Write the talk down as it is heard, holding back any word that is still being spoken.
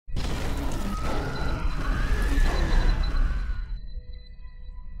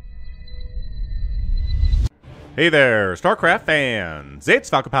Hey there, StarCraft fans! It's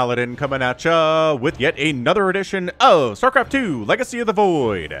Falcon Paladin coming at ya with yet another edition of StarCraft 2 Legacy of the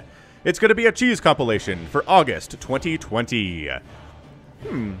Void. It's going to be a cheese compilation for August 2020.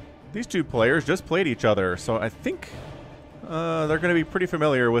 These two players just played each other, so I think they're going to be pretty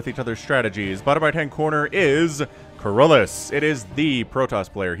familiar with each other's strategies. Bottom right-hand corner is Corollis. It is the Protoss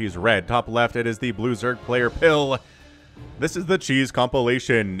player. He's red. Top left, it is the blue Zerg player, Pill. This is the cheese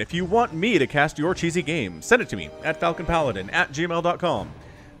compilation. If you want me to cast your cheesy game, send it to me at falconpaladin@gmail.com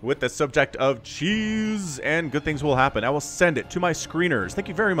with the subject of cheese, and good things will happen. I will send it to my screeners. Thank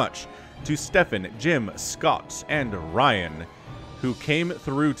you very much to Stefan, Jim, Scott, and Ryan, who came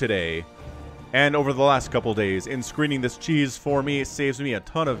through today and over the last couple days in screening this cheese for me. It saves me a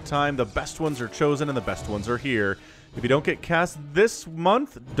ton of time. The best ones are chosen and the best ones are here. If you don't get cast this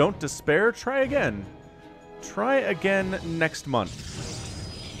month, don't despair. Try again. Try again next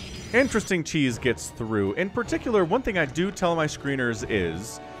month. Interesting cheese gets through. In particular, one thing I do tell my screeners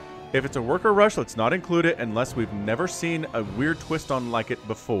is, if it's a worker rush, let's not include it unless we've never seen a weird twist on like it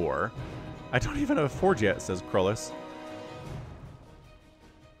before. I don't even have a forge yet, says Krullis.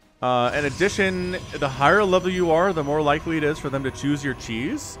 In addition, the higher level you are, the more likely it is for them to choose your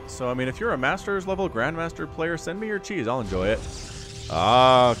cheese. So, I mean, if you're a Masters level Grandmaster player, send me your cheese. I'll enjoy it.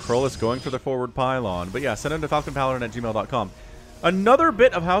 Ah, Krollis going for the forward pylon. But yeah, send them to falconpaladin@gmail.com. Another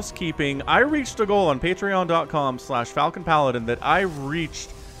bit of housekeeping. I reached a goal on patreon.com/falconpaladin that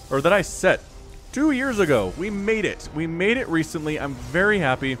I set 2 years ago. We made it. We made it recently. I'm very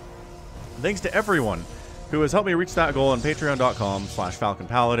happy. Thanks to everyone who has helped me reach that goal on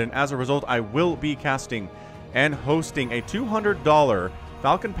patreon.com/falconpaladin. As a result, I will be casting and hosting a $200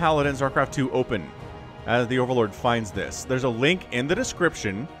 Falcon Paladin StarCraft 2 Open as the Overlord finds this. There's a link in the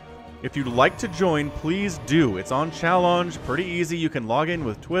description. If you'd like to join, please do. It's on challenge, pretty easy. You can log in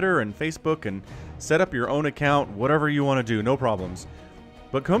with Twitter and Facebook and set up your own account, whatever you want to do, no problems.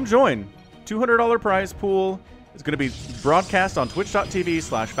 But come join. $200 prize pool is going to be broadcast on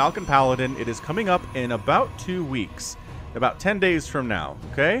twitch.tv/falconpaladin. It is coming up in about 2 weeks, about 10 days from now,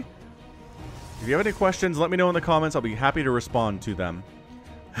 okay? If you have any questions, let me know in the comments. I'll be happy to respond to them.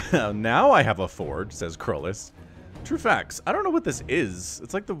 Now I have a forge, says Krullis. True facts. I don't know what this is.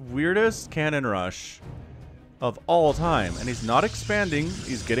 It's like the weirdest cannon rush of all time. And he's not expanding.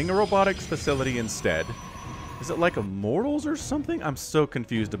 He's getting a robotics facility instead. Is it like Immortals or something? I'm so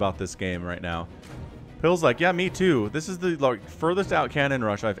confused about this game right now. Pill's like, yeah, me too. This is the furthest out cannon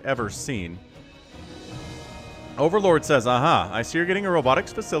rush I've ever seen. Overlord says, aha, I see you're getting a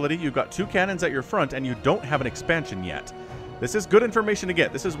robotics facility. You've got 2 cannons at your front and you don't have an expansion yet. This is good information to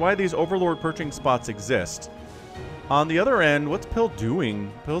get. This is why these Overlord perching spots exist. On the other end, what's Pill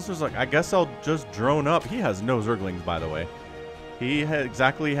doing? Pill's just like, I guess I'll just drone up. He has no Zerglings, by the way. He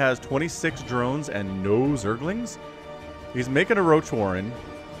exactly has 26 drones and no Zerglings. He's making a Roach Warren,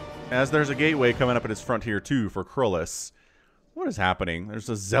 as there's a gateway coming up at his front here, too, for Krullis. What is happening? There's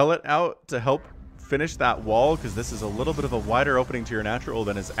a Zealot out to help finish that wall, because this is a little bit of a wider opening to your natural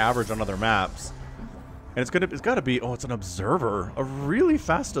than is average on other maps. And it's got to be, oh, it's an observer. A really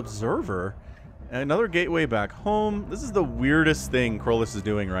fast observer. And another gateway back home. This is the weirdest thing Krullis is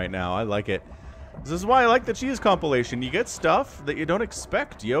doing right now. I like it. This is why I like the cheese compilation. You get stuff that you don't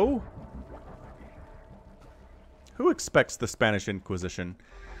expect, yo. Who expects the Spanish Inquisition?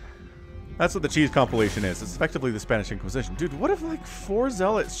 That's what the cheese compilation is. It's effectively the Spanish Inquisition. Dude, what if like 4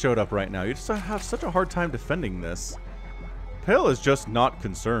 Zealots showed up right now? You just have such a hard time defending this. Pill is just not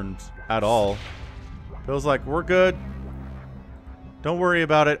concerned at all. Pill's like, we're good. Don't worry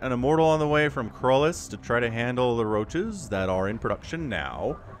about it. An Immortal on the way from Krullis to try to handle the roaches that are in production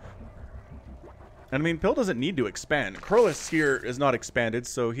now. And I mean, Pill doesn't need to expand. Krullis here is not expanded,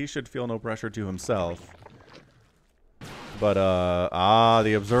 so he should feel no pressure to himself. But,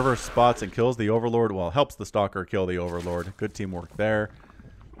 the Observer spots and kills the Overlord. Well, helps the Stalker kill the Overlord. Good teamwork there.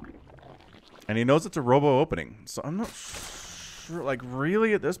 And he knows it's a robo opening. So I'm not sure, like,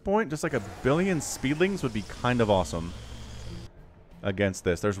 really at this point, just like a billion Speedlings would be kind of awesome against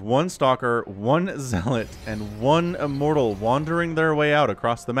this. There's 1 Stalker, 1 Zealot, and 1 Immortal wandering their way out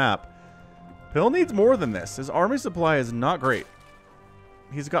across the map. Pill needs more than this. His army supply is not great.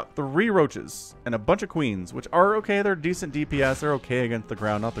 He's got 3 Roaches and a bunch of Queens, which are okay. They're decent DPS. They're okay against the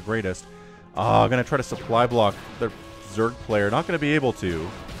ground. Not the greatest. Oh, gonna try to supply block their Zerg player. Not gonna be able to.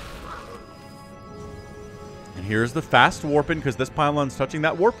 And here's the fast warping, because this pylon's touching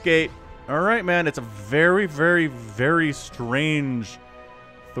that warp gate. Alright, man. It's a very, very, very strange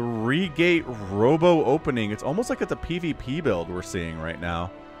 3-gate robo opening. It's almost like it's a PvP build we're seeing right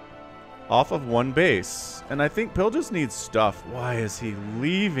now. Off of 1 base. And I think Pill just needs stuff. Why is he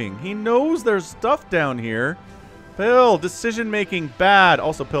leaving? He knows there's stuff down here. Pill, decision making bad.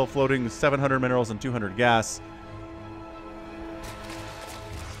 Also Pill floating 700 minerals and 200 gas.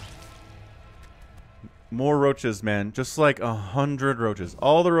 More roaches, man. Just like 100 roaches.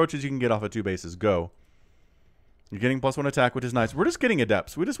 All the roaches you can get off of 2 bases. Go. You're getting +1 attack, which is nice. We're just getting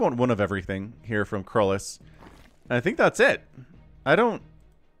adepts. We just want one of everything here from Krullis. And I think that's it.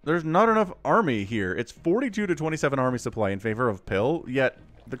 There's not enough army here. It's 42 to 27 army supply in favor of Pill, yet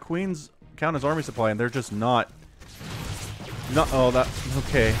the queens count as army supply, and they're just not. Oh, that.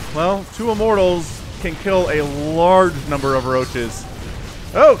 Okay. Well, 2 immortals can kill a large number of roaches.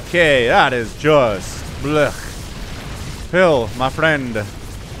 Okay, that is just. Blech. Pill, my friend.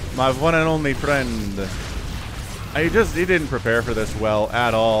 My one and only friend. He didn't prepare for this well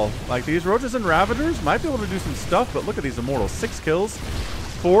at all. Like, these roaches and ravagers might be able to do some stuff, but look at these immortals. 6 kills,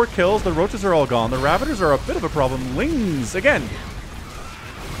 4 kills. The roaches are all gone. The ravagers are a bit of a problem. Lings, again.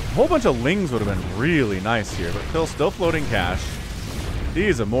 A whole bunch of lings would have been really nice here, but Pill's still floating cash.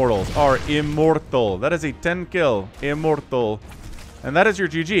 These immortals are immortal. That is a 10 kill immortal. And that is your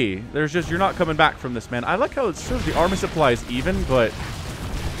GG. There's just, you're not coming back from this, man. I like how it shows the army supply is even, but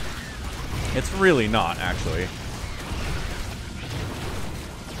it's really not, actually.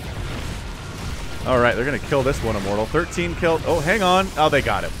 Alright, they're going to kill this one immortal. 13 killed. Oh, hang on. Oh, they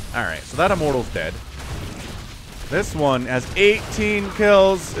got him. Alright, so that immortal's dead. This one has 18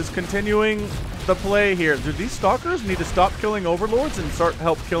 kills, is continuing the play here. Do these stalkers need to stop killing overlords and start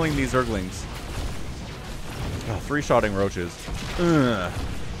help killing these zerglings? Oh, 3-shotting roaches. 2,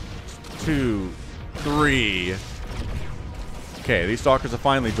 3. Okay, these stalkers have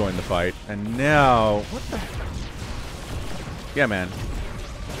finally joined the fight. And now, what the heck? Yeah, man.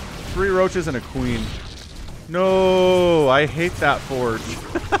 3 roaches and a queen. No, I hate that forge.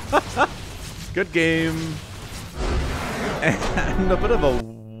 Good game. And a bit of a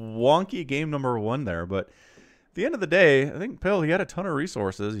wonky game number 1 there, but at the end of the day, I think Pill, he had a ton of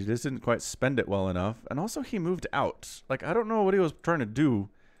resources. He just didn't quite spend it well enough. And also, he moved out. Like, I don't know what he was trying to do.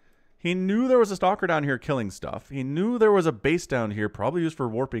 He knew there was a stalker down here killing stuff. He knew there was a base down here, probably used for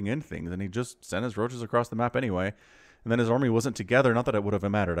warping in things, and he just sent his roaches across the map anyway. And then his army wasn't together. Not that it would have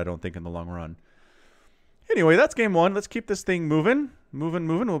mattered, I don't think, in the long run. Anyway, that's game 1. Let's keep this thing moving. Moving.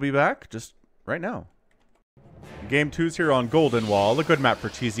 We'll be back just right now. Game 2's here on Golden Wall, a good map for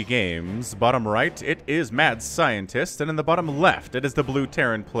cheesy games. Bottom right, it is Mad Scientist, and in the bottom left, it is the blue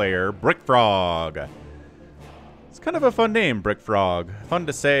Terran player, Brickfrog. It's kind of a fun name, Brickfrog. Fun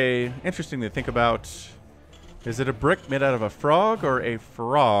to say, interesting to think about. Is it a brick made out of a frog or a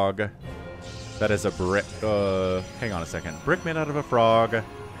frog that is a brick? Hang on a second. Brick made out of a frog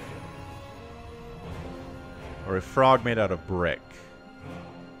or a frog made out of brick?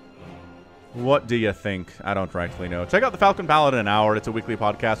 What do you think? I don't rightfully know. Check out the Falcon Paladin an Hour. It's a weekly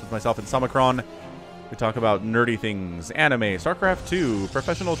podcast with myself and Summicron. We talk about nerdy things, anime, StarCraft 2,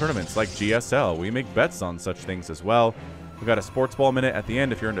 professional tournaments like GSL. We make bets on such things as well. We've got a sports ball minute at the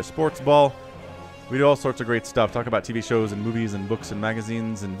end if you're into sports ball. We do all sorts of great stuff. Talk about TV shows and movies and books and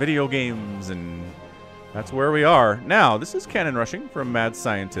magazines and video games, and that's where we are. Now, this is Cannon Rushing from Mad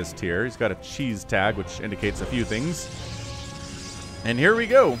Scientist here. He's got a cheese tag, which indicates a few things. And here we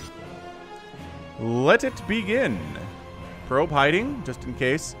go. Let it begin. Probe hiding, just in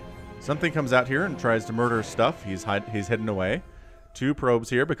case something comes out here and tries to murder stuff. He's hidden away. 2 probes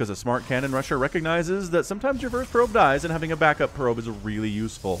here because a smart cannon rusher recognizes that sometimes your first probe dies and having a backup probe is really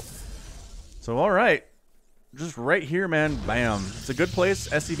useful. So, all right. Just right here, man. Bam. It's a good place.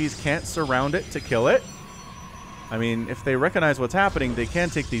 SCVs can't surround it to kill it. I mean, if they recognize what's happening, they can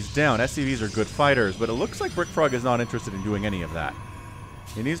take these down. SCVs are good fighters, but it looks like Brickfrog is not interested in doing any of that.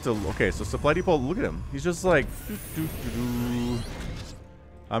 He needs to... Okay, so Supply Depot, look at him. He's just like...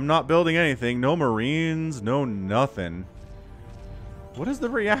 I'm not building anything. No Marines, no nothing. What is the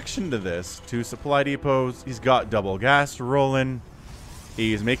reaction to this? 2 Supply Depots. He's got double gas rolling.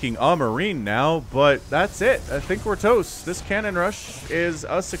 He's making a Marine now, but that's it. I think we're toast. This cannon rush is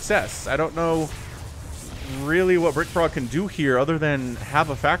a success. I don't know really what Brickfrog can do here other than have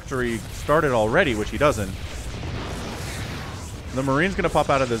a factory started already, which he doesn't. The Marine's going to pop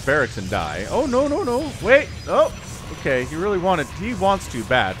out of this barracks and die. Oh, no, no, no. Wait. Oh, okay. He really wanted... He wants to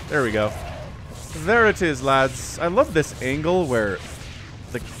bad. There we go. There it is, lads. I love this angle where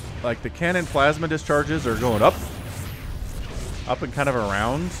the cannon plasma discharges are going up and kind of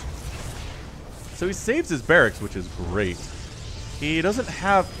around. So he saves his barracks, which is great. He doesn't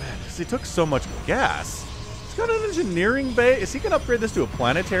have... Because he took so much gas. He's got an engineering bay. Is he going to upgrade this to a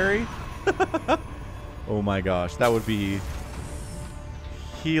planetary? Oh my gosh. That would be...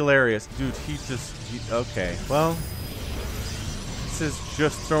 hilarious. Dude, okay. Well, this is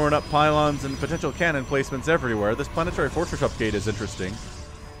just throwing up pylons and potential cannon placements everywhere. This planetary fortress upgrade is interesting.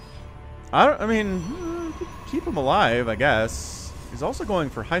 I mean, keep him alive, I guess. He's also going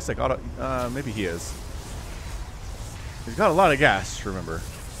for high-sec auto. Maybe he is. He's got a lot of gas, remember.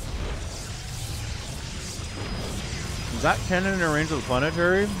 Is that cannon in range of the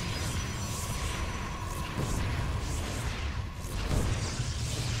planetary?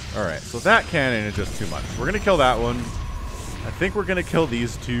 Alright, so that cannon is just too much. We're going to kill that one. I think we're going to kill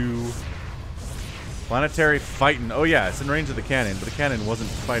these two. Planetary fighting. Oh yeah, it's in range of the cannon, but the cannon wasn't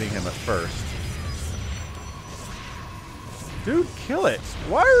fighting him at first. Dude, kill it.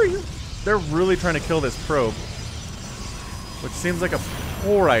 Why are you... They're really trying to kill this probe. Which seems like a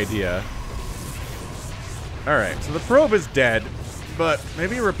poor idea. Alright, so the probe is dead. But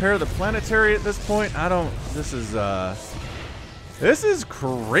maybe repair the planetary at this point? I don't... This is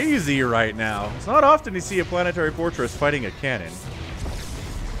crazy right now. It's not often you see a planetary fortress fighting a cannon.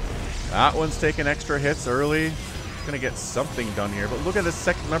 That one's taking extra hits early. It's gonna get something done here. But look at the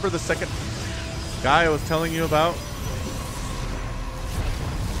second... Remember the second guy I was telling you about?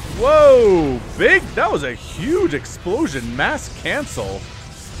 Whoa! Big... That was a huge explosion. Mass cancel.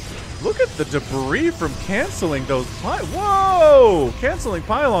 Look at the debris from canceling those... Whoa! Canceling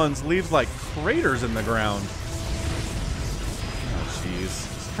pylons leaves like craters in the ground. Oh, jeez.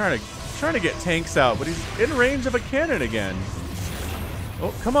 He's trying to get tanks out, but he's in range of a cannon again.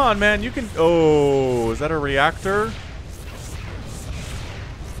 Oh, come on, man. You can... Oh, is that a reactor?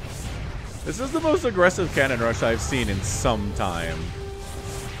 This is the most aggressive cannon rush I've seen in some time.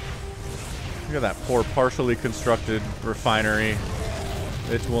 Look at that poor partially constructed refinery.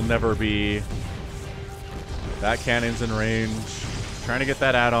 It will never be. That cannon's in range. Trying to get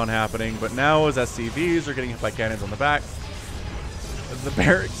that add-on happening. But now as SCVs are getting hit by cannons on the back. The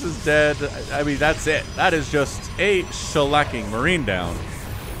barracks is dead. I mean, that's it. That is just a shellacking. Marine down.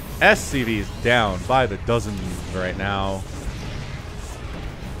 SCVs down by the dozens right now.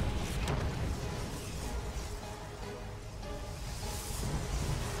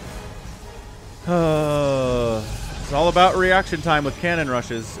 It's all about reaction time with cannon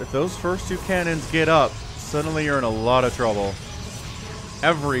rushes. If those first two cannons get up, suddenly you're in a lot of trouble.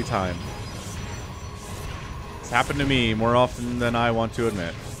 Every time. It's happened to me more often than I want to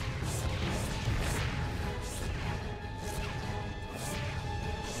admit.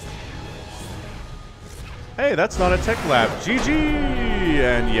 Hey, that's not a tech lab. GG!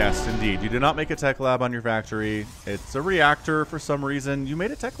 And yes, indeed, you did not make a tech lab on your factory. It's a reactor for some reason. You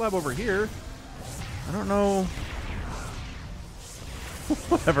made a tech lab over here. I don't know.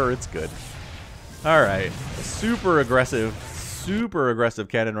 Whatever, it's good. Alright. Super aggressive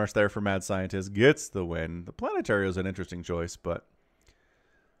cannon rush there for Mad Scientist. Gets the win. The planetary is an interesting choice, but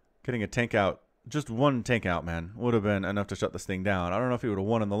getting a tank out, just one tank out, man, would have been enough to shut this thing down. I don't know if he would have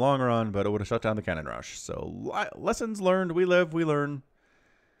won in the long run, but it would have shut down the cannon rush. So, lessons learned. We live, we learn.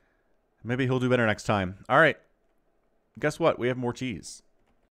 Maybe he'll do better next time. Alright. Guess what? We have more cheese.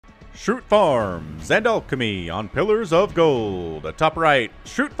 Shoot Farms and Alchemy on Pillars of Gold. Top right,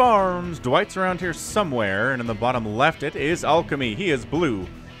 Shoot Farms. Dwight's around here somewhere, and in the bottom left it is Alchemy. He is blue,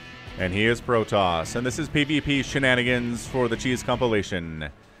 and he is Protoss. And this is PvP shenanigans for the cheese compilation.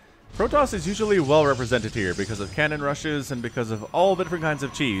 Protoss is usually well represented here because of cannon rushes and because of all the different kinds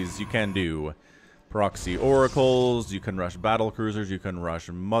of cheese you can do. Proxy oracles, you can rush battle cruisers, you can rush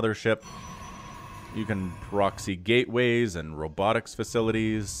mothership, you can proxy gateways and robotics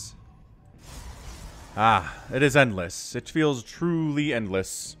facilities. Ah, it is endless. It feels truly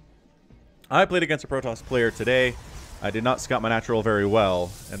endless. I played against a Protoss player today. I did not scout my natural very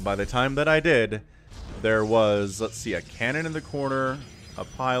well, and by the time that I did, there was, let's see, a cannon in the corner, a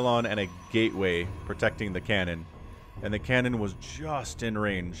pylon, and a gateway protecting the cannon. And the cannon was just in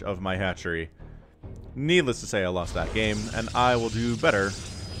range of my hatchery. Needless to say, I lost that game, and I will do better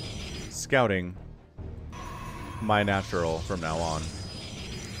scouting my natural from now on.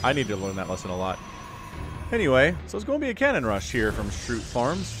 I need to learn that lesson a lot. Anyway, so it's going to be a cannon rush here from Shoot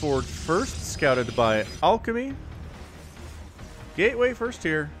Farms. Forward first, scouted by Alchemy. Gateway first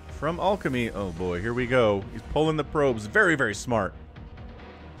here from Alchemy. Oh boy, here we go. He's pulling the probes. Very, very smart.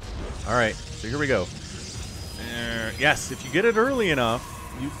 Alright, so here we go. Yes, if you get it early enough,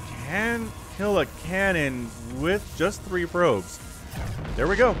 you can kill a cannon with just 3 probes. There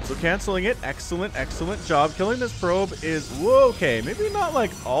we go. So canceling it. Excellent, excellent job. Killing this probe is... Whoa, okay, maybe not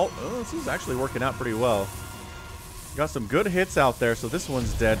like all... Oh, this is actually working out pretty well. Got some good hits out there, so this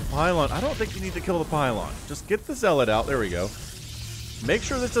one's dead. Pylon. I don't think you need to kill the pylon. Just get the zealot out. There we go. Make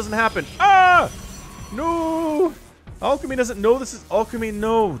sure this doesn't happen. Ah! No! Alchemy doesn't know this is Alchemy.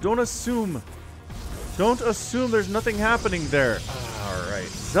 No, don't assume. Don't assume there's nothing happening there. Ah.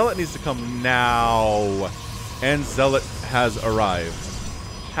 Zealot needs to come now. And Zealot has arrived.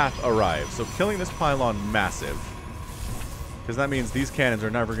 Hath arrived. So killing this pylon, massive. Because that means these cannons are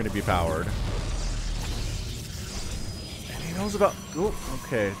never going to be powered. And he knows about... Oh,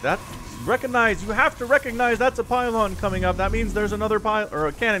 okay. That... Recognize. You have to recognize that's a pylon coming up. That means there's another or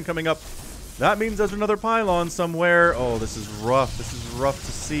a cannon coming up. That means there's another pylon somewhere. Oh, this is rough. This is rough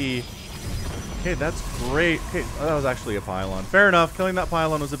to see. Okay, that's great. Okay, that was actually a pylon. Fair enough. Killing that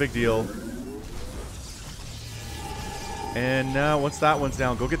pylon was a big deal. And now, once that one's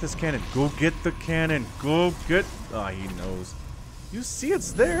down, go get this cannon. Go get the cannon. Go get... Oh, he knows. You see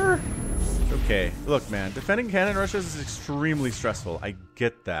it's there? Okay, look, man. Defending cannon rushes is extremely stressful. I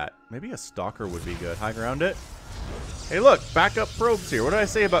get that. Maybe a stalker would be good. High ground it. Hey, look. Backup probes here. What did I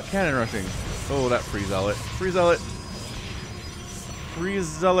say about cannon rushing? Oh, that free zealot. Free zealot. Free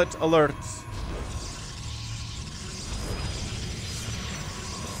zealot alert.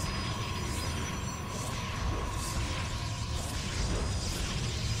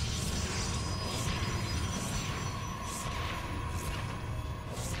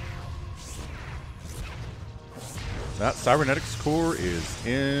 That cybernetics core is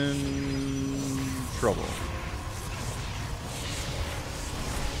in trouble.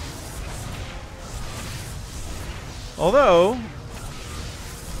 Although,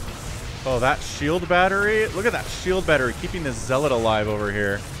 oh, that shield battery. Look at that shield battery keeping the zealot alive over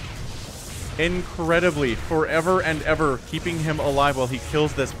here. Incredibly, forever and ever keeping him alive while he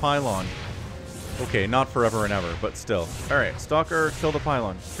kills this pylon. Okay, not forever and ever, but still. Alright, Stalker, kill the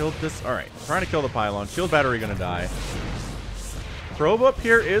pylon. Killed this. Alright, trying to kill the pylon. Shield battery gonna die. Probe up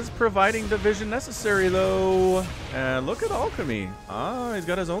here is providing the vision necessary, though. And look at Alchemy. Ah, he's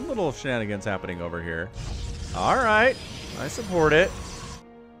got his own little shenanigans happening over here. Alright, I support it.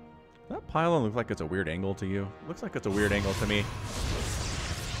 That pylon looks like it's a weird angle to you. Looks like it's a weird angle to me.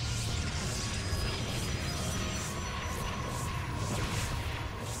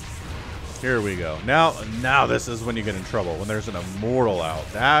 Here we go. Now this is when you get in trouble. When there's an immortal out.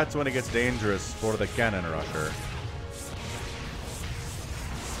 That's when it gets dangerous for the cannon rusher.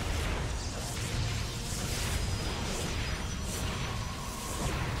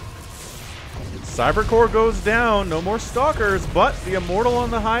 Cybercore goes down. No more stalkers, but the immortal on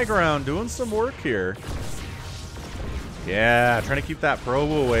the high ground doing some work here. Yeah, trying to keep that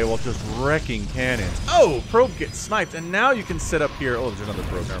probe away while just wrecking cannons. Oh, probe gets sniped, and now you can sit up here. Oh, there's another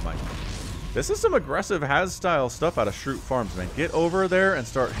probe. Never mind. This is some aggressive Haz-style stuff out of Shroot Farms, man. Get over there and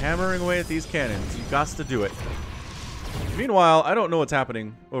start hammering away at these cannons. You got to do it. Meanwhile, I don't know what's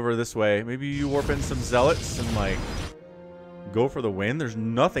happening over this way. Maybe you warp in some zealots and, like, go for the win. There's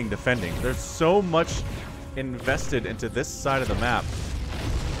nothing defending. There's so much invested into this side of the map.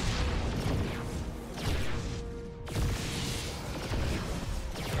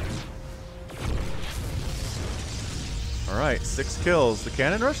 Alright, 6 kills. The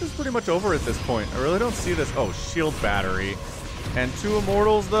cannon rush is pretty much over at this point. I really don't see this. Oh, shield battery. And 2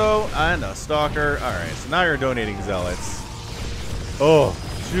 immortals, though, and a stalker. Alright, so now you're donating zealots. Oh,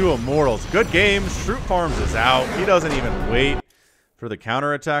 2 immortals. Good game. Shroot Farms is out. He doesn't even wait for the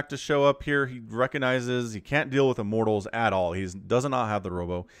counterattack to show up here. He recognizes he can't deal with immortals at all. He does not have the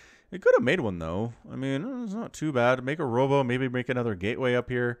robo. He could have made one, though. I mean, it's not too bad. Make a robo, maybe make another gateway up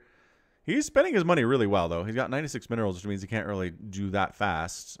here. He's spending his money really well, though. He's got 96 minerals, which means he can't really do that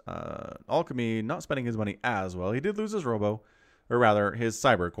fast. Alchemy, not spending his money as well. He did lose his robo, or rather, his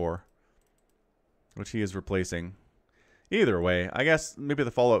cyber core, which he is replacing. Either way, I guess maybe the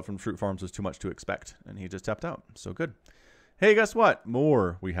fallout from Shroot Farms was too much to expect, and he just tapped out. So good. Hey, guess what?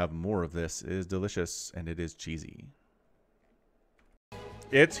 More. We have more of this. It is delicious, and it is cheesy.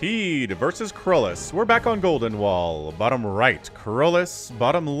 It's Heed versus Krullis. We're back on Golden Wall. Bottom right, Krullis.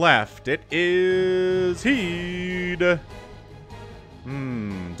 Bottom left, it is Heed.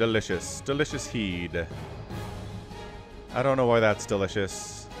 Delicious. Delicious Heed. I don't know why that's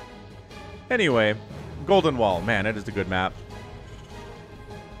delicious. Anyway, Golden Wall. Man, it is a good map.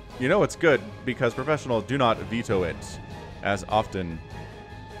 You know it's good because professionals do not veto it as often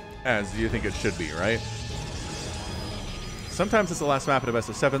as you think it should be, right? Sometimes it's the last map in a best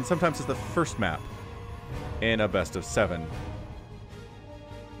of 7. Sometimes it's the first map in a best of 7.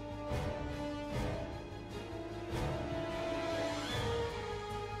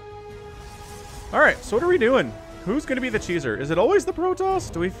 Alright, so what are we doing? Who's going to be the cheeser? Is it always the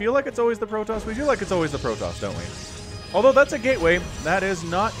Protoss? Do we feel like it's always the Protoss? We feel like it's always the Protoss, don't we? Although that's a gateway. That is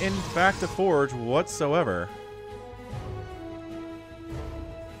not, in fact, a forge whatsoever.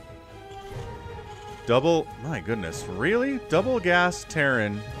 Double, my goodness, really? Double gas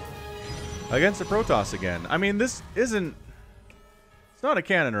Terran against a Protoss again. I mean, this isn't It's not a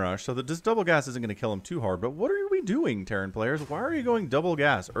cannon rush, so this double gas isn't going to kill him too hard. But what are we doing, Terran players? Why are you going double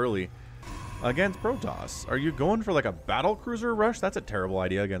gas early against Protoss? Are you going for like a battle cruiser rush? That's a terrible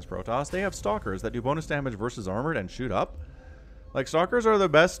idea against Protoss. They have stalkers that do bonus damage versus armored and shoot up. Like, stalkers are the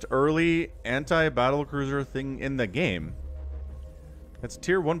best early anti-battle cruiser thing in the game. It's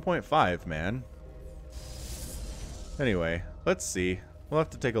tier 1.5, man. Anyway, let's see. We'll have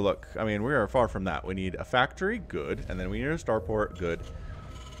to take a look. I mean, we are far from that. We need a factory, good. And then we need a starport, good.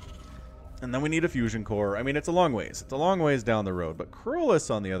 And then we need a fusion core. I mean, it's a long ways. It's a long ways down the road. But Krolus,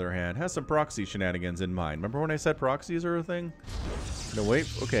 on the other hand, has some proxy shenanigans in mind. Remember when I said proxies are a thing? No,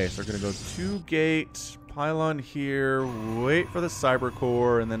 wait. Okay, so we're going to go 2-gate, pylon here, wait for the cyber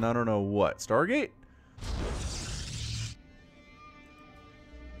core, and then I don't know what. Stargate?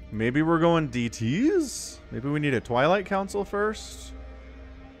 Maybe we're going DTs? Maybe we need a Twilight Council first?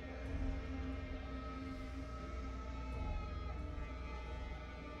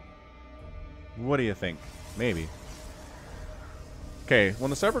 What do you think? Maybe. Okay,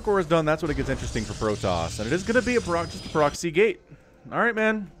 when the cyber core is done, that's when it gets interesting for Protoss. And it is going to be just a proxy gate. Alright,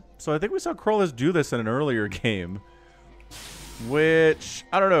 man. So I think we saw Krolus do this in an earlier game. Which,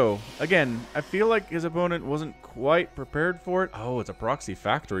 I don't know. Again, I feel like his opponent wasn't quite prepared for it. Oh, it's a proxy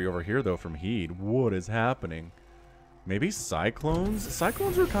factory over here, though, from Heed. What is happening? Maybe Cyclones?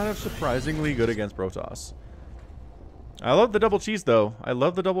 Cyclones are kind of surprisingly good against Protoss. I love the double cheese, though. I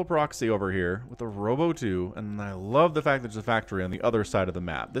love the double proxy over here with the Robo 2. And I love the fact that there's a factory on the other side of the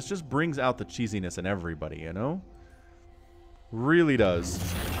map. This just brings out the cheesiness in everybody, you know? Really does.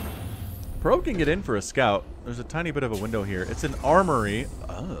 Probe can get in for a scout. There's a tiny bit of a window here. It's an armory.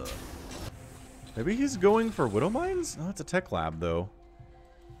 Ugh. Maybe he's going for Widow Mines? No, it's a tech lab, though.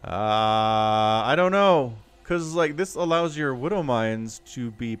 I don't know. Because, like, this allows your Widow Mines to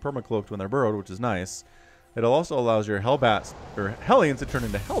be permacloaked when they're burrowed, which is nice. It also allows your Hellbats, or Hellions to turn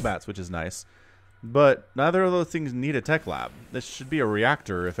into Hellbats, which is nice. But neither of those things need a tech lab. This should be a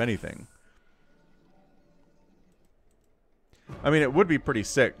reactor, if anything. I mean, it would be pretty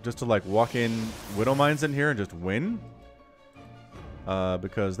sick just to, like, walk in Widow Mines in here and just win.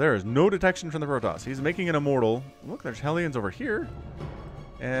 Because there is no detection from the Protoss. He's making an immortal. Look, there's Hellions over here.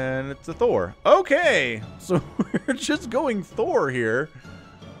 And it's a Thor. Okay! So we're just going Thor here.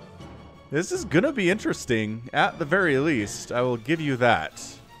 This is gonna be interesting, at the very least. I will give you that.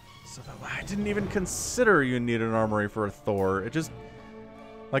 So I didn't even consider you need an armory for a Thor. It just,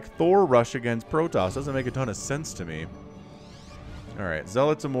 like, Thor rush against Protoss doesn't make a ton of sense to me. Alright,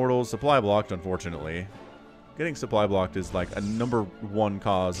 Zealots Immortals, supply blocked, unfortunately. Getting supply blocked is, like, a #1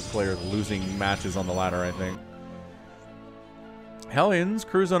 cause of players losing matches on the ladder, I think. Hellions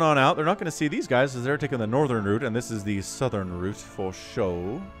cruising on out. They're not going to see these guys as they're taking the northern route, and this is the southern route for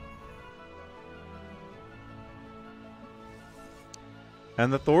show.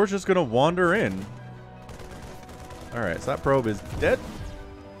 And the Thor's just going to wander in. Alright, so that probe is dead.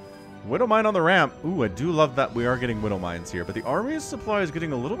 Widow Mine on the ramp. Ooh, I do love that we are getting Widow Mines here, but the army's supply is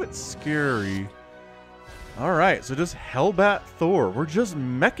getting a little bit scary. Alright, so just Hellbat Thor. We're just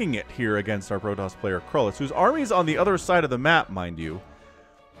meching it here against our Protoss player, Krolus, whose army's on the other side of the map, mind you.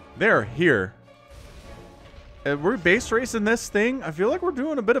 They're here. We're base racing this thing. I feel like we're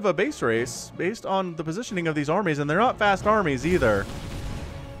doing a bit of a base race based on the positioning of these armies, and they're not fast armies either.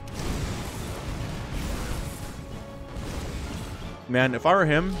 Man, if I were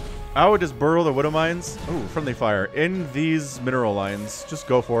him, I would just burrow the Widow Mines. Ooh, friendly fire. In these mineral lines. Just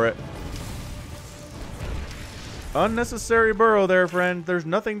go for it. Unnecessary burrow there, friend. There's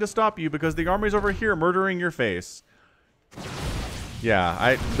nothing to stop you because the army's over here murdering your face. Yeah,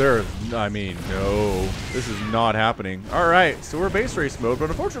 I mean, no. This is not happening. Alright, so we're base race mode, but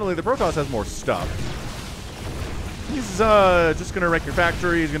unfortunately the Protoss has more stuff. He's just gonna wreck your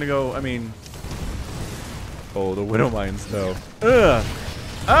factory. He's gonna go, I mean... Oh, the Widow Mines, though. Ugh.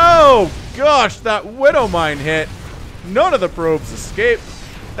 Oh, gosh, that Widow Mine hit. None of the probes escaped.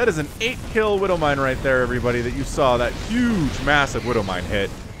 That is an 8-kill Widow Mine right there, everybody, that you saw. That huge, massive Widow Mine hit.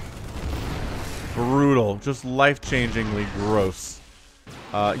 Brutal. Just life-changingly gross.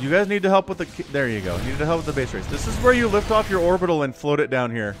 You guys need to help with the... There you go. You need to help with the base race. This is where you lift off your orbital and float it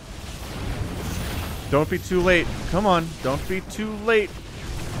down here. Don't be too late. Come on. Don't be too late.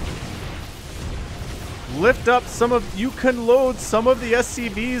 Lift up some of... You can load some of the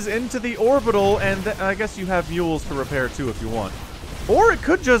SCVs into the orbital, and I guess you have mules to repair, too, if you want. Or it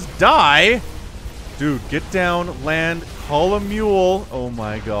could just die. Dude, get down, land, call a mule. Oh,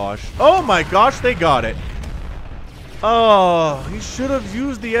 my gosh. Oh, my gosh, they got it. Oh, he should have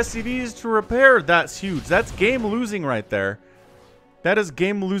used the SCVs to repair. That's huge. That's game losing right there. That is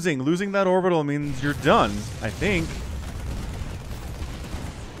game losing. Losing that orbital means you're done, I think.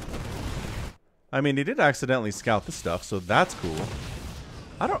 I mean, he did accidentally scout this stuff, so that's cool.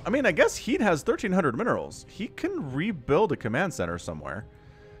 I mean, I guess he has 1,300 minerals. He can rebuild a command center somewhere.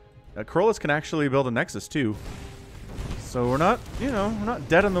 Corollas can actually build a nexus too. So we're not, you know, we're not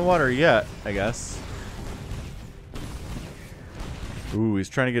dead in the water yet, I guess. Ooh, he's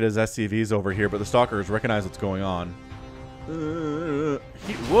trying to get his SCVs over here, but the stalkers recognize what's going on.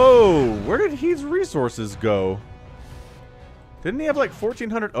 Whoa, where did his resources go? Didn't he have like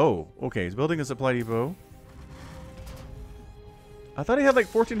 1,400? Oh, okay, he's building a supply depot. I thought he had like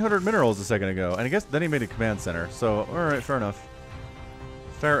 1,400 minerals a second ago, and I guess then he made a command center. So, alright, fair enough.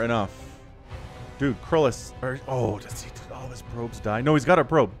 Fair enough. Dude, Krullis. Oh, does he? Oh, his probes die. No, he's got a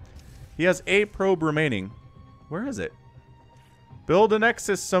probe. He has a probe remaining. Where is it? Build a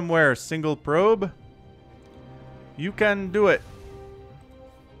nexus somewhere, single probe. You can do it.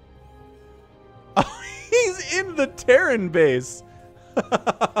 Oh, he's in the Terran base.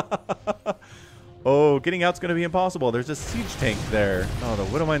 Oh, getting out's going to be impossible. There's a siege tank there. Oh, the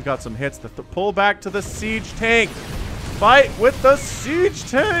Widowmine got some hits. Pull back to the siege tank. Fight with the siege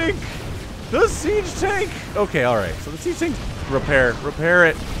tank. The siege tank. Okay, all right. So the siege tank, repair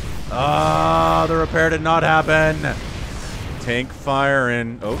it. Ah, the repair did not happen. Tank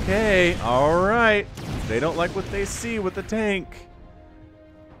firing. Okay, all right. They don't like what they see with the tank.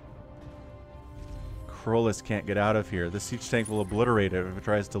 Krollis can't get out of here. The siege tank will obliterate it if it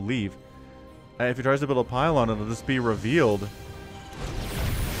tries to leave. If he tries to build a pylon, it'll just be revealed.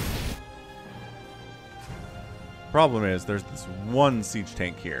 Problem is, there's this one siege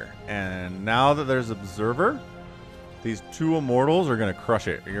tank here. And now that there's Observer, these two immortals are going to crush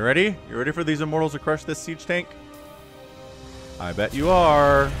it. Are you ready? You ready for these immortals to crush this siege tank? I bet you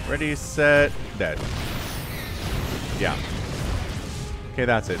are. Ready, set, dead. Yeah. Okay,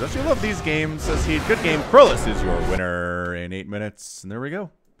 that's it. Don't you love these games? Says he. Good game. Krullis is your winner in 8 minutes. And there we go.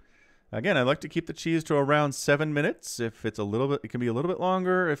 Again, I'd like to keep the cheese to around 7 minutes. If it's a little bit, it can be a little bit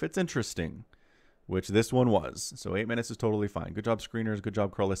longer if it's interesting, which this one was. So 8 minutes is totally fine. Good job, screeners. Good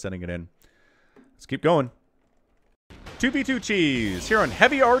job, Krullis, setting it in. Let's keep going. 2v2 cheese here on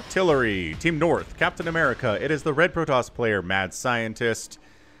Heavy Artillery. Team North, Captain America. It is the Red Protoss player, Mad Scientist.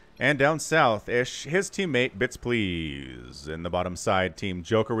 And down south-ish, his teammate, Bits Please. In the bottom side, Team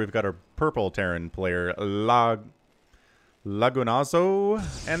Joker, we've got our purple Terran player, Lagunazo,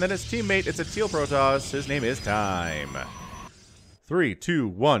 and then his teammate, it's a teal Protoss. His name is Time. 3, 2,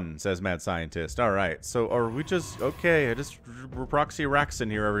 1, says Mad Scientist. All right, so are we just... Okay, we're proxy racks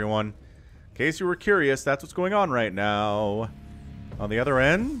in here, everyone. In case you were curious, that's what's going on right now. On the other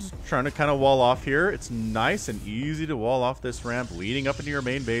end, trying to kind of wall off here. It's nice and easy to wall off this ramp leading up into your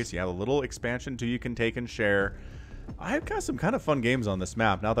main base. You have a little expansion too you can take and share. I've got some kind of fun games on this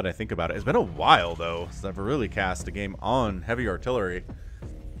map now that I think about it. It's been a while, though, since I've really cast a game on Heavy Artillery.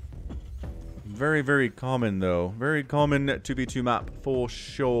 Very, very common, though. Very common 2v2 map, for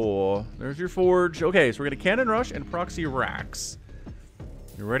sure. There's your forge. Okay, so we're going to cannon rush and proxy racks.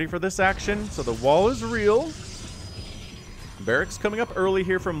 You ready for this action? So the wall is real. Barracks coming up early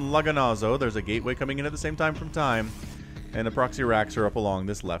here from Lagunazo. There's a gateway coming in at the same time from Time. And the proxy racks are up along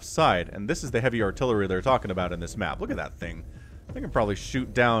this left side. And this is the heavy artillery they're talking about in this map. Look at that thing. I can probably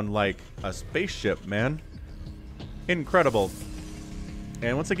shoot down like a spaceship, man. Incredible.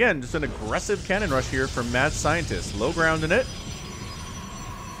 And once again, just an aggressive cannon rush here from Mad Scientist. Low ground in it.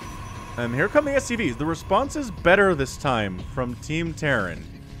 And here come the SCVs. The response is better this time from Team Terran.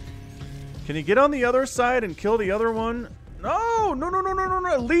 Can you get on the other side and kill the other one? No, no, no, no, no, no, no.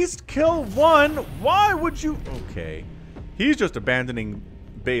 At least kill one. Why would you? Okay. He's just abandoning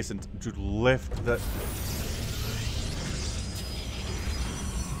base and to lift the...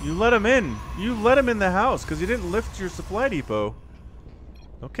 You let him in. You let him in the house because you didn't lift your supply depot.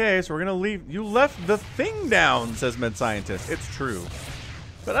 Okay, so we're going to leave. You left the thing down, says Mad Scientist. It's true.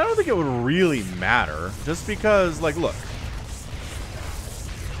 But I don't think it would really matter. Just because, like, look.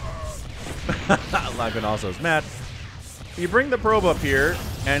 Lagunazo's mad. You bring the probe up here,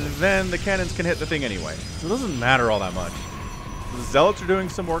 and then the cannons can hit the thing anyway. So it doesn't matter all that much. The Zealots are doing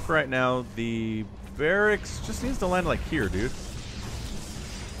some work right now. The barracks just needs to land like here, dude.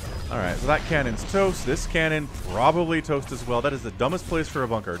 Alright, so that cannon's toast. This cannon probably toast as well. That is the dumbest place for a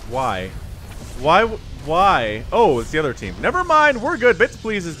bunker. Why? Why? Oh, it's the other team. Never mind, we're good. Bits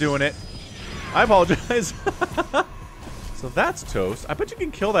Please is doing it. I apologize. So that's toast. I bet you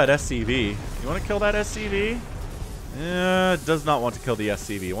can kill that SCV. You want to kill that SCV? It does not want to kill the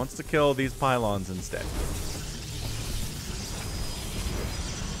SCV. It wants to kill these pylons instead.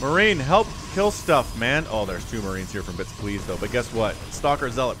 Marine, help kill stuff, man. Oh, there's 2 Marines here from Bits Please, though. But guess what? Stalker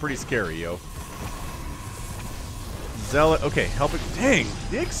Zealot, pretty scary, yo. Zealot, okay, help it. Dang,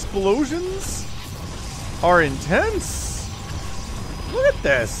 the explosions are intense. Look at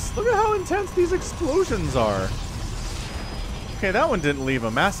this. Look at how intense these explosions are. Okay, that one didn't leave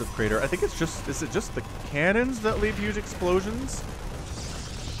a massive crater. I think it's just, is it just the cannons that leave huge explosions?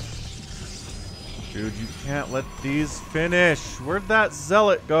 Dude, you can't let these finish. Where'd that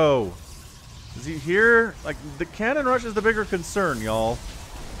zealot go? Is he here? Like, the cannon rush is the bigger concern, y'all.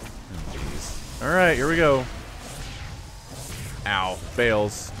 Oh, jeez. All right, here we go. Ow.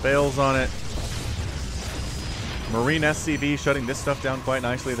 Fails. Fails on it. Marine SCV shutting this stuff down quite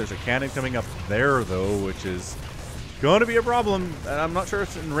nicely. There's a cannon coming up there, though, which is going to be a problem. And I'm not sure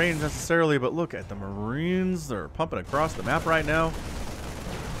it's in range necessarily, but look at the Marines. They're pumping across the map right now.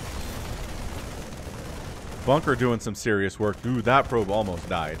 Bunker doing some serious work. Dude, that probe almost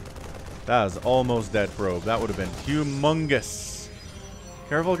died. That is almost dead probe. That would have been humongous.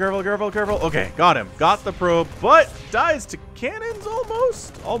 Careful, careful, careful, careful. Okay, got him. Got the probe, but dies to cannons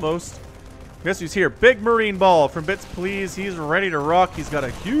almost. Almost. Guess who's here? Big Marine Ball from Bits Please. He's ready to rock. He's got a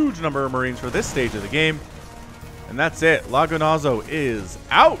huge number of Marines for this stage of the game. And that's it. Lagunazo is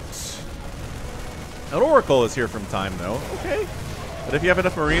out. An Oracle is here from time, though. Okay. But if you have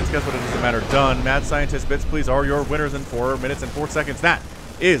enough Marines, guess what? It doesn't matter. Done. Mad Scientist Bits Please are your winners in 4 minutes and 4 seconds. That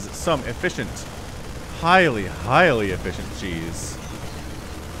is some efficient, highly, highly efficient cheese.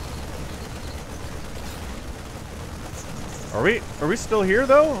 Are we still here,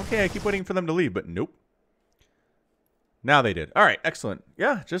 though? Okay, I keep waiting for them to leave, but nope. Now they did. All right, excellent.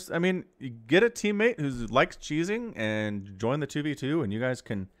 Yeah, just, I mean, you get a teammate who likes cheesing and join the 2v2, and you guys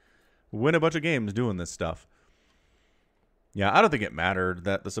can win a bunch of games doing this stuff. Yeah, I don't think it mattered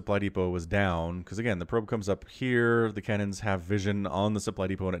that the supply depot was down, because, again, the probe comes up here, the cannons have vision on the supply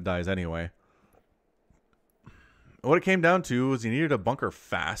depot, and it dies anyway. What it came down to was you needed a bunker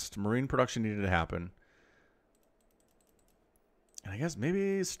fast. Marine production needed to happen. And I guess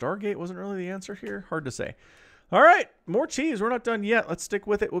maybe Stargate wasn't really the answer here. Hard to say. All right, more cheese. We're not done yet. Let's stick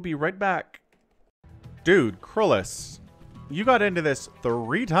with it. We'll be right back. Dude, Krullis, you got into this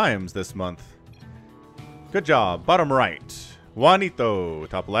 3 times this month. Good job. Bottom right. Juanito.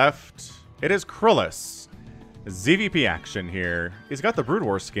 Top left. It is Krullis. ZVP action here. He's got the Brood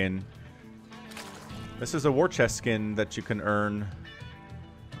War skin. This is a war chest skin that you can earn.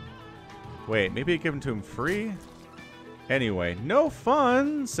 Wait, maybe give him to him free? Anyway, no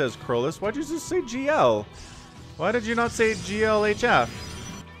fun, says Krullis. Why'd you just say GL? Why did you not say GLHF?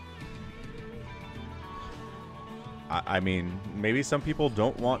 I mean, maybe some people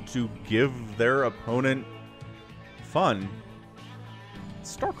don't want to give their opponent fun.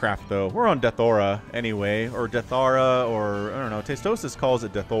 StarCraft, though. We're on Deathora anyway, or Deathara, or I don't know. Testosis calls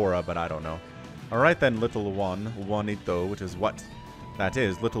it Deathora, but I don't know. All right then, little one, Juanito, which is what that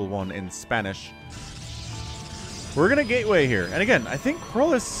is, little one in Spanish. We're going to gateway here. And again, I think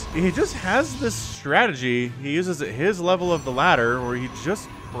Krullis, he just has this strategy. He uses at his level of the ladder where he just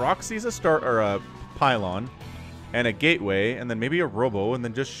proxies a pylon and a gateway and then maybe a robo and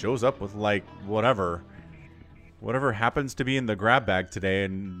then just shows up with like whatever happens to be in the grab bag today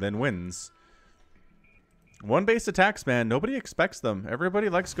and then wins. One base attacks, man. Nobody expects them. Everybody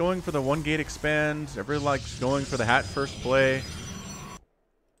likes going for the 1 gate expand. Everybody likes going for the hat first play.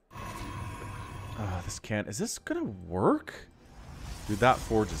 Oh, this can't. Is this gonna work? Dude, that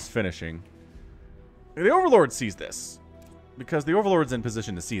forge is finishing. The Overlord sees this. Because the Overlord's in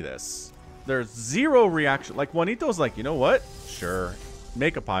position to see this. There's 0 reaction. Like, Juanito's like, you know what? Sure.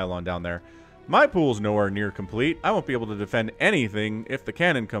 Make a pylon down there. My pool's nowhere near complete. I won't be able to defend anything if the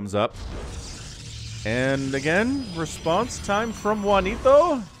cannon comes up. And again, response time from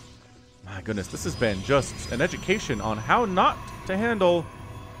Juanito. My goodness, this has been just an education on how not to handle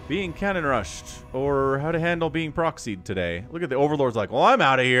being cannon rushed, or how to handle being proxied today. Look at the Overlord's like, well, I'm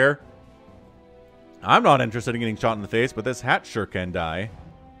out of here. I'm not interested in getting shot in the face, but this hat sure can die.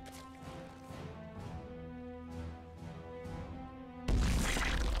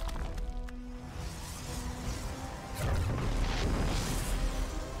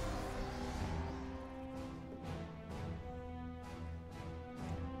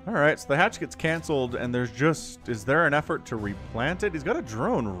 Alright, so the hatch gets canceled, and there's just... Is there an effort to replant it? He's got a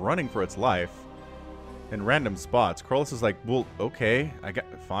drone running for its life in random spots. Krullis is like, well, okay,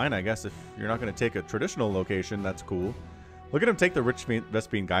 fine, I guess if you're not going to take a traditional location, that's cool. Look at him take the Rich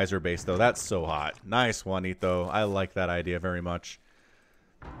Vespine Geyser base, though. That's so hot. Nice, Juanito. I like that idea very much.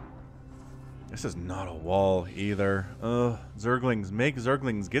 This is not a wall, either. Zerglings. Make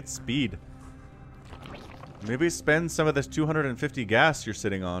Zerglings. Get speed. Maybe spend some of this 250 gas you're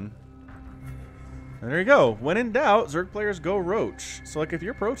sitting on. And there you go. When in doubt, Zerg players go Roach. So, like, if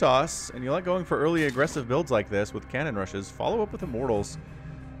you're Protoss and you like going for early aggressive builds like this with cannon rushes, follow up with Immortals.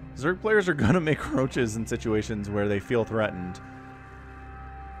 Zerg players are going to make roaches in situations where they feel threatened.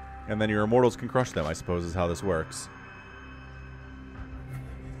 And then your immortals can crush them, I suppose, is how this works.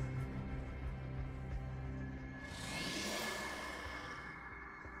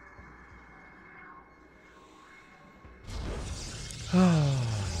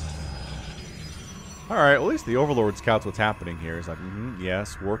 Alright, well, at least the Overlord scouts what's happening here. He's like,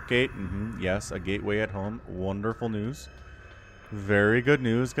 yes, work gate, yes, a gateway at home. Wonderful news. Very good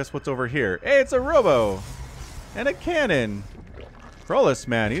news. Guess what's over here? Hey, it's a robo! And a cannon! Krollis,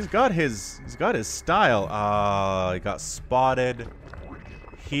 man, he's got his style. Ah, he got spotted.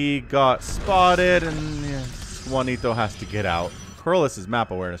 He got spotted, and yeah, Juanito has to get out. Krollis'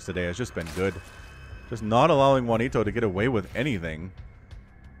 map awareness today has just been good. Just not allowing Juanito to get away with anything.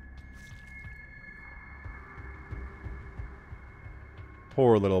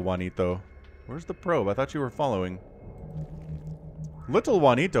 Poor little Juanito. Where's the probe? I thought you were following. Little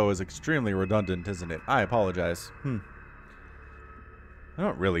Juanito is extremely redundant, isn't it? I apologize. I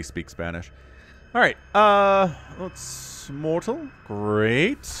don't really speak Spanish. Alright, let's... Mortal.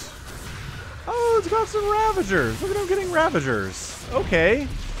 Great. Oh, it's got some Ravagers. Look at him getting Ravagers. Okay.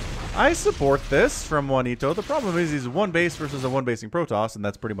 I support this from Juanito. The problem is he's one base versus a one basing Protoss, and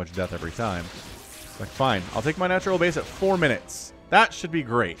that's pretty much death every time. Like, fine. I'll take my natural base at 4 minutes. That should be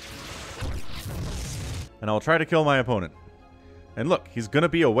great. And I'll try to kill my opponent. And look, he's going to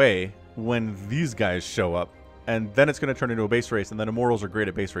be away when these guys show up. And then it's going to turn into a base race, and then Immortals are great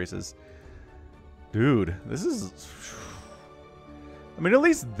at base races. Dude, this is... I mean, at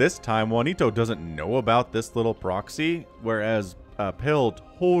least this time, Juanito doesn't know about this little proxy, whereas Pill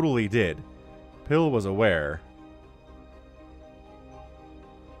totally did. Pill was aware.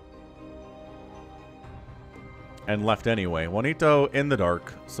 And left anyway. Juanito in the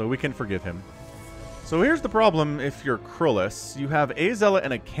dark, so we can forgive him. So here's the problem if you're Krollis. You have a Zealot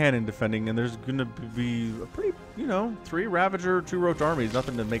and a Cannon defending, and there's going to be a pretty, 3 Ravager, 2 Roach armies.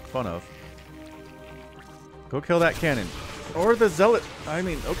 Nothing to make fun of. Go kill that Cannon. Or the Zealot. I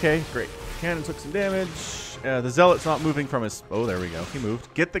mean, okay, great. Cannon took some damage. The Zealot's not moving from his... Oh, there we go. He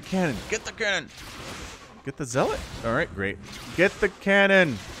moved. Get the Cannon. Get the Cannon. Get the Zealot. All right, great. Get the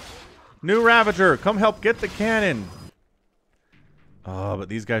Cannon. New Ravager, come help get the Cannon. Oh, but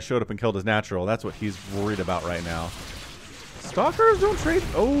these guys showed up and killed his natural. That's what he's worried about right now. Stalkers don't trade...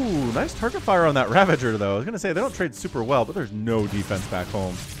 Oh, nice target fire on that Ravager, though. I was going to say, they don't trade super well, but there's no defense back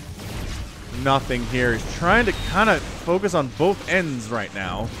home. Nothing here. He's trying to kind of focus on both ends right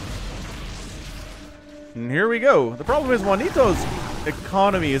now. And here we go. The problem is Juanito's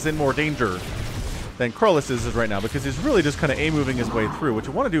economy is in more danger than Krollis's is right now, because he's really just kind of A-moving his way through. What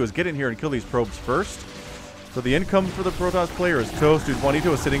you want to do is get in here and kill these probes first. So the income for the Protoss player is toast. Dude,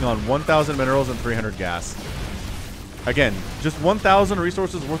 Juanito is sitting on 1,000 minerals and 300 gas. Again, just 1,000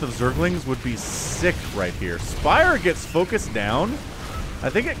 resources worth of Zerglings would be sick right here. Spire gets focused down. I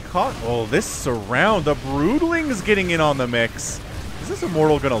think it caught... Oh, this surround. The Broodling's getting in on the mix. Is this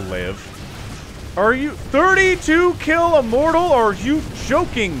Immortal going to live? Are you... 32 kill Immortal? Or are you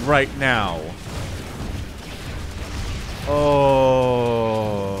joking right now? Oh.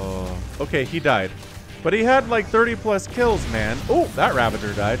 Okay, he died. But he had like 30 plus kills, man. Oh, that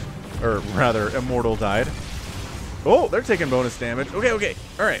Ravager died. Or rather, Immortal died. Oh, they're taking bonus damage. Okay, okay.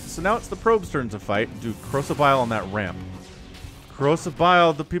 Alright, so now it's the probes' turn to fight. Do Corrosive Bile on that ramp. Corrosive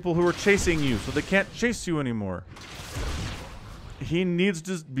Bile, the people who are chasing you, so they can't chase you anymore. He needs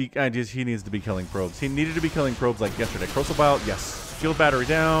to be... he needs to be killing probes. He needed to be killing probes like yesterday. Corrosive Bile, yes. Shield battery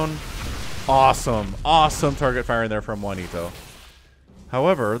down. Awesome. Awesome target fire in there from Juanito.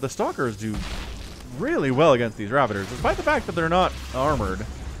 However, the Stalkers do really well against these Ravagers, despite the fact that they're not armored.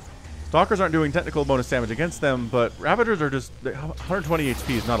 Stalkers aren't doing technical bonus damage against them, but Ravagers are just... 120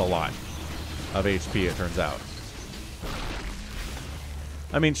 HP is not a lot of HP, it turns out.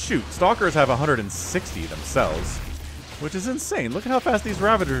 I mean, shoot, Stalkers have 160 themselves, which is insane. Look at how fast these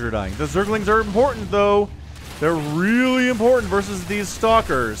Ravagers are dying. The Zerglings are important, though. They're really important versus these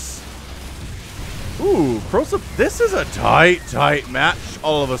Stalkers. Ooh, Corrosive. This is a tight match.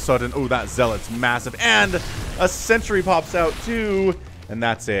 All of a sudden, oh, that Zealot's massive. And a Sentry pops out, too. And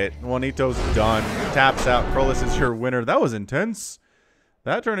that's it. Juanito's done. Taps out. Krollis is your winner. That was intense.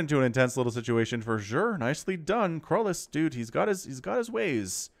 That turned into an intense little situation for sure. Nicely done. Krollis, dude, he's got his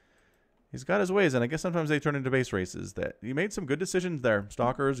ways. He's got his ways, and I guess sometimes they turn into base races. That he made some good decisions there.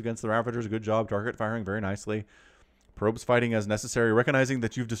 Stalkers against the Ravagers, good job. Target firing very nicely. Probes fighting as necessary, recognizing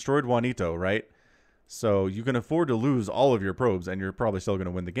that you've destroyed Juanito, right? So you can afford to lose all of your probes, and you're probably still going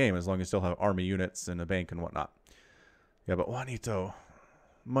to win the game as long as you still have army units and a bank and whatnot. Yeah, but Juanito...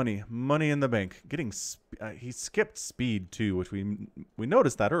 money in the bank. Getting he skipped speed too, which we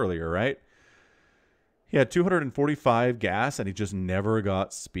noticed that earlier, right? He had 245 gas and he just never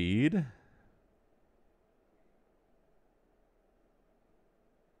got speed.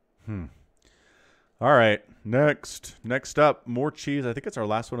 All right, next up, more cheese. I think it's our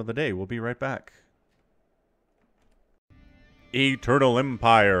last one of the day. We'll be right back. Eternal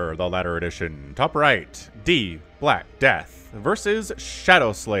Empire, the latter edition. Top right, D Black Death versus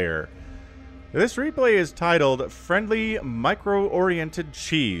Shadow Slayer. This replay is titled Friendly Micro-Oriented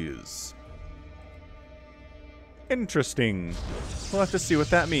Cheese. Interesting. We'll have to see what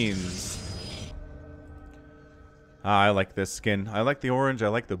that means. I like this skin. I like the orange. I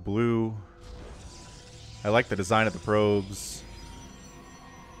like the blue. I like the design of the probes.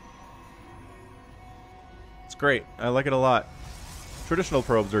 It's great. I like it a lot. Traditional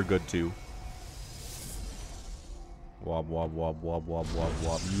probes are good too. Wob, wob, wob, wob, wob, wob,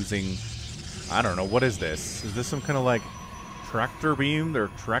 wob. Using, I don't know, what is this? Is this some kind of like tractor beam? They're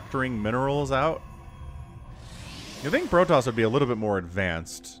tractoring minerals out? You think Protoss would be a little bit more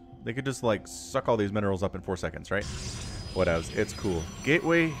advanced. They could just like suck all these minerals up in 4 seconds, right? Whatevs. It's cool.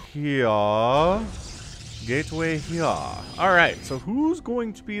 Gateway here. Gateway here. Alright, so who's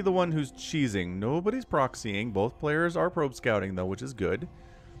going to be the one who's cheesing? Nobody's proxying. Both players are probe scouting, though, which is good.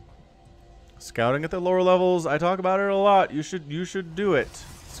 Scouting at the lower levels, I talk about it a lot. You should do it.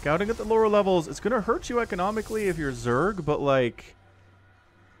 Scouting at the lower levels, it's going to hurt you economically if you're Zerg, but, like...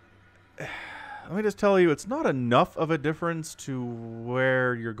 Let me just tell you, it's not enough of a difference to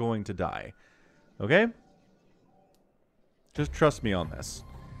where you're going to die. Okay? Just trust me on this.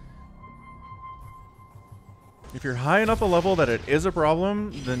 If you're high enough a level that it is a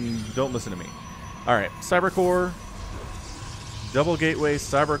problem, then don't listen to me. Alright, Cybercore. Double Gateway,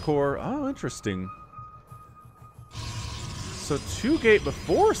 Cybercore. Oh, interesting. So 2 gate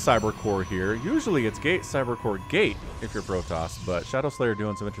before Cybercore here. Usually it's gate, Cybercore, gate if you're Protoss, but Shadow Slayer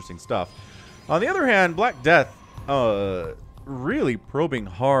doing some interesting stuff. On the other hand, Black Death, really probing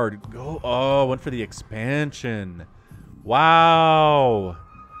hard. Oh, went for the expansion. Wow.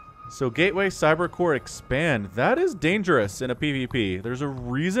 So Gateway, Cybercore, expand. That is dangerous in a PvP. There's a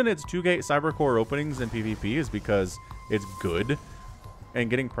reason it's 2 gate Cybercore openings in PvP is because it's good. And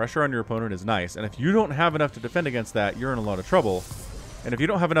getting pressure on your opponent is nice. And if you don't have enough to defend against that, you're in a lot of trouble. And if you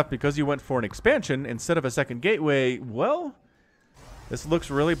don't have enough because you went for an expansion instead of a second gateway, well, this looks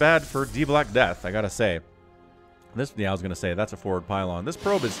really bad for D Black Death, I gotta say. Yeah, I was gonna say, that's a forward pylon. This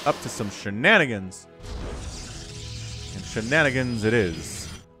probe is up to some shenanigans. And shenanigans it is.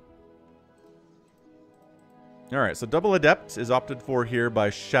 Alright, so double adept is opted for here by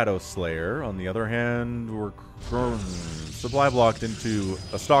Shadow Slayer. On the other hand, we're supply blocked into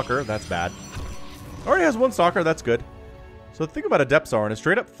a stalker. That's bad. Already has 1 stalker. That's good. So the thing about adepts are, in a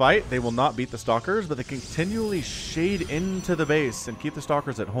straight up fight, they will not beat the stalkers, but they continually shade into the base and keep the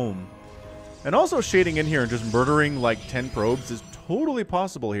stalkers at home. And also shading in here and just murdering like 10 probes is totally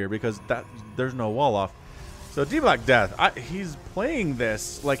possible here because there's no wall off. So D Black Death, he's playing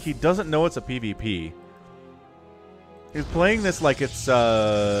this like he doesn't know it's a PvP. He's playing this like it's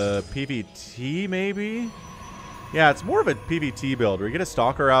PvT, maybe? Yeah, it's more of a PvT build where you get a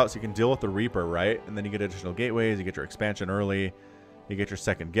Stalker out so you can deal with the Reaper, right? And then you get additional gateways, you get your expansion early, you get your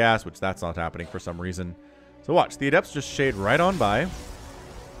second gas, which that's not happening for some reason. So watch, the Adepts just shade right on by.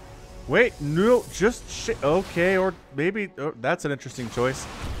 Wait, no, just shade. Okay, or maybe, that's an interesting choice.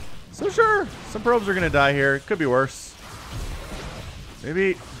 So sure, some probes are going to die here. It could be worse.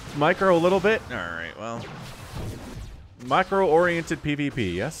 Maybe micro a little bit. All right, well... Micro-oriented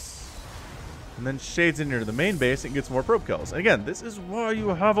PvP, yes? And then shades in here to the main base and gets more probe kills. And again, this is why you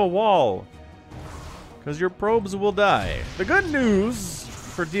have a wall. Because your probes will die. The good news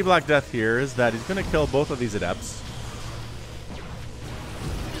for D Black Death here is that he's going to kill both of these Adepts.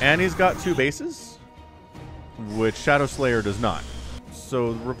 And he's got 2 bases, which Shadow Slayer does not.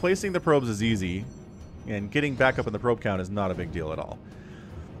 So replacing the probes is easy, and getting back up in the probe count is not a big deal at all.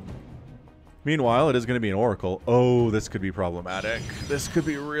 Meanwhile, it is going to be an Oracle. Oh, this could be problematic. This could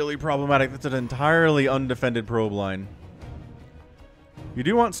be really problematic. That's an entirely undefended probe line. You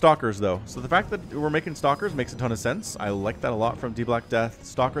do want Stalkers, though. So the fact that we're making Stalkers makes a ton of sense. I like that a lot from D Black Death.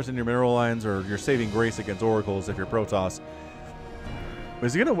 Stalkers in your mineral lines or your saving grace against Oracles if you're Protoss.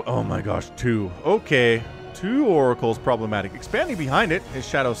 Is he going to... Oh my gosh, 2. Okay. 2 Oracles problematic. Expanding behind it is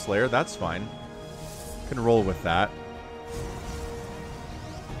Shadow Slayer. That's fine. Can roll with that.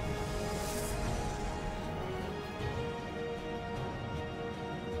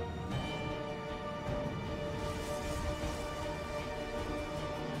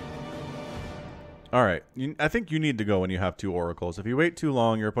 All right. I think you need to go when you have 2 oracles. If you wait too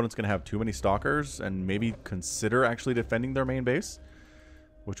long, your opponent's going to have too many stalkers and maybe consider actually defending their main base,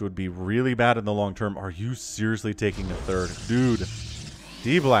 which would be really bad in the long term. Are you seriously taking a third? Dude,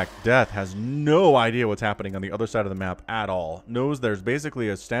 D-Black Death has no idea what's happening on the other side of the map at all. Knows there's basically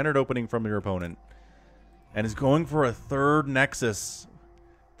a standard opening from your opponent and is going for a third Nexus.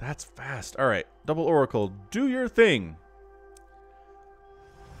 That's fast. All right. Double Oracle. Do your thing.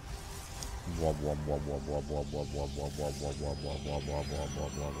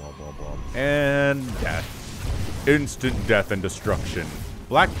 And death. Instant death and destruction.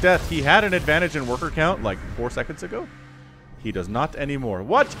 Black Death, he had an advantage in worker count like 4 seconds ago. He does not anymore.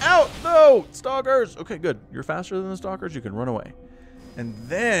 Watch out! No! Stalkers! Okay, good. You're faster than the stalkers. You can run away. And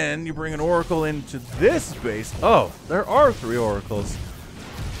then you bring an oracle into this base. Oh, there are 3 oracles.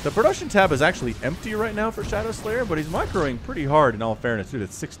 The production tab is actually empty right now for Shadow Slayer, but he's microing pretty hard in all fairness. Dude,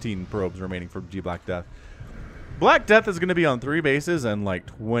 it's 16 probes remaining for Black Death. Black Death is going to be on 3 bases and like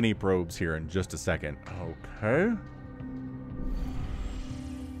 20 probes here in just a second. Okay.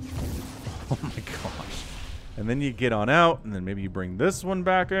 Oh my gosh. And then you get on out, and then maybe you bring this one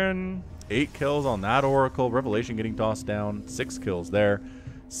back in. 8 kills on that oracle. Revelation getting tossed down. 6 kills there.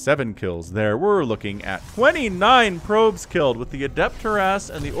 7 kills there. We're looking at 29 probes killed with the Adept harass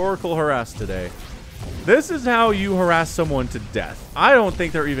and the Oracle harass today. This is how you harass someone to death. I don't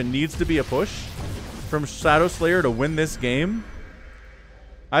think there even needs to be a push from Shadow Slayer to win this game.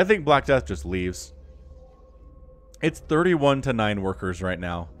 I think Black Death just leaves. It's 31-9 workers right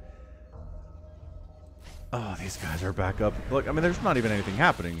now. Oh, these guys are back up. Look, I mean, there's not even anything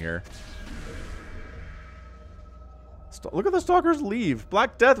happening here. Look at the stalkers leave.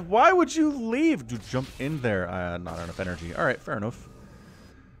 Black Death, why would you leave? Dude, jump in there. Not enough energy. All right, fair enough.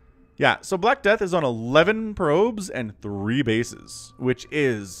 Yeah, so Black Death is on 11 probes and 3 bases, which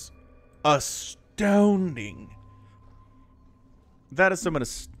is astounding. That is some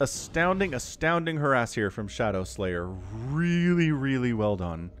astounding harass here from Shadow Slayer. Really, really well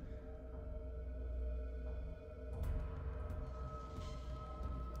done.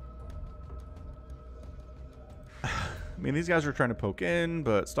 I mean, these guys are trying to poke in,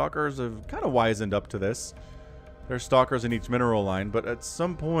 but Stalkers have kind of wisened up to this. There's Stalkers in each mineral line, but at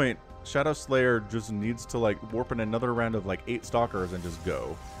some point, Shadow Slayer just needs to, like, warp in another round of, like, 8 Stalkers and just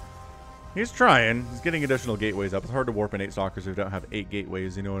go. He's trying. He's getting additional gateways up. It's hard to warp in 8 Stalkers if you don't have 8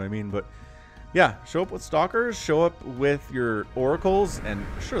 gateways, you know what I mean? But, yeah, show up with Stalkers, show up with your Oracles, and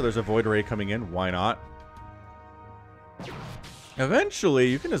sure, there's a Void Ray coming in. Why not? Eventually,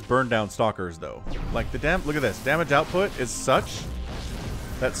 you can just burn down Stalkers, though. Like, look at this. Damage output is such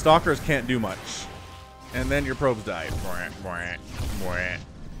that Stalkers can't do much. And then your probes die.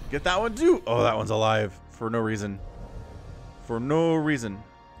 Get that one, too. Oh, that one's alive. For no reason. For no reason.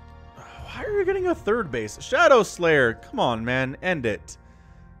 Why are you getting a third base? Shadow Slayer, come on, man. End it.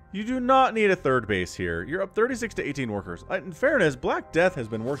 You do not need a third base here. You're up 36-18 workers. In fairness, Black Death has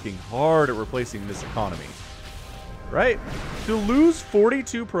been working hard at replacing this economy. Right? To lose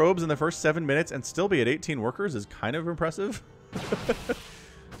 42 probes in the first 7 minutes and still be at 18 workers is kind of impressive.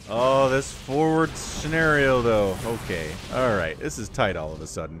 Oh, this forward scenario, though. Okay. All right. This is tight all of a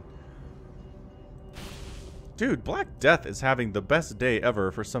sudden. Dude, Black Death is having the best day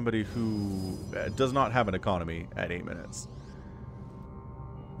ever for somebody who does not have an economy at 8 minutes.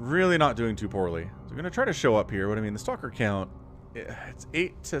 Really not doing too poorly. So we're going to try to show up here. What I mean, the Stalker count, it's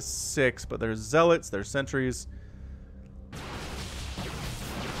 8-6, but there's Zealots, there's Sentries.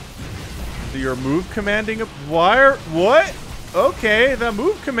 Your move commanding what? Okay, the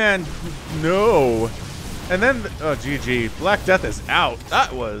move command, no. And then, oh, GG. Black Death is out.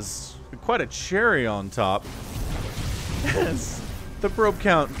 That was quite a cherry on top. Yes. The probe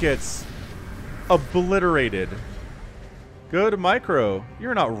count gets obliterated. Good micro.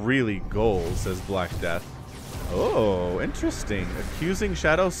 You're not really gold, says Black Death. Oh, interesting. Accusing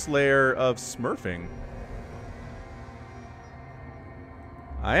Shadow Slayer of smurfing.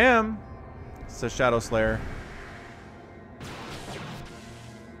 I am, says Shadow Slayer.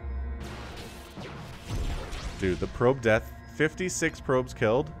 Dude, the probe death, 56 probes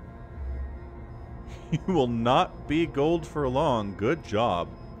killed. You will not be gold for long. Good job.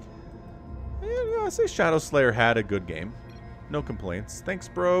 I say Shadow Slayer had a good game. No complaints. Thanks,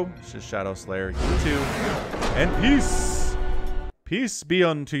 bro. It's just Shadow Slayer. You too. And peace. Peace be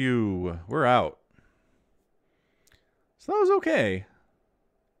unto you. We're out. So that was okay.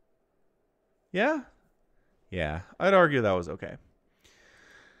 Yeah? Yeah, I'd argue that was okay.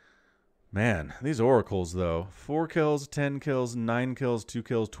 Man, these Oracles, though. 4 kills, 10 kills, 9 kills, 2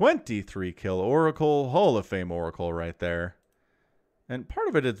 kills, 23 kill Oracle. Hall of Fame Oracle right there. And part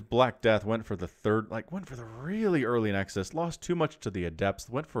of it is Black Death went for the third, like, went for the really early Nexus, lost too much to the Adepts,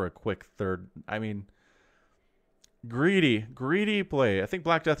 went for a quick third. I mean, greedy play. I think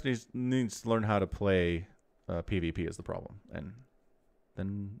Black Death needs to learn how to play PvP is the problem. And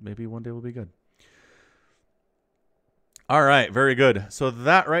then maybe one day we'll be good. All right, very good. So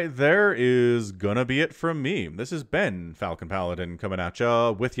that right there is going to be it from me. This has been Falcon Paladin coming at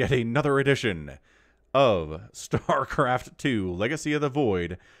ya with yet another edition of StarCraft 2 Legacy of the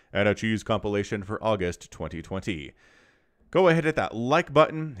Void and a cheese compilation for August 2020. Go ahead, hit that like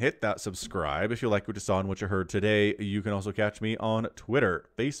button, hit that subscribe if you like what you saw and what you heard today. You can also catch me on Twitter,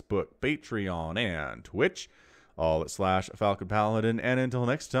 Facebook, Patreon, and Twitch, all at /Falcon Paladin. And until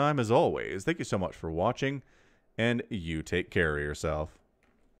next time, as always, thank you so much for watching, and you take care of yourself.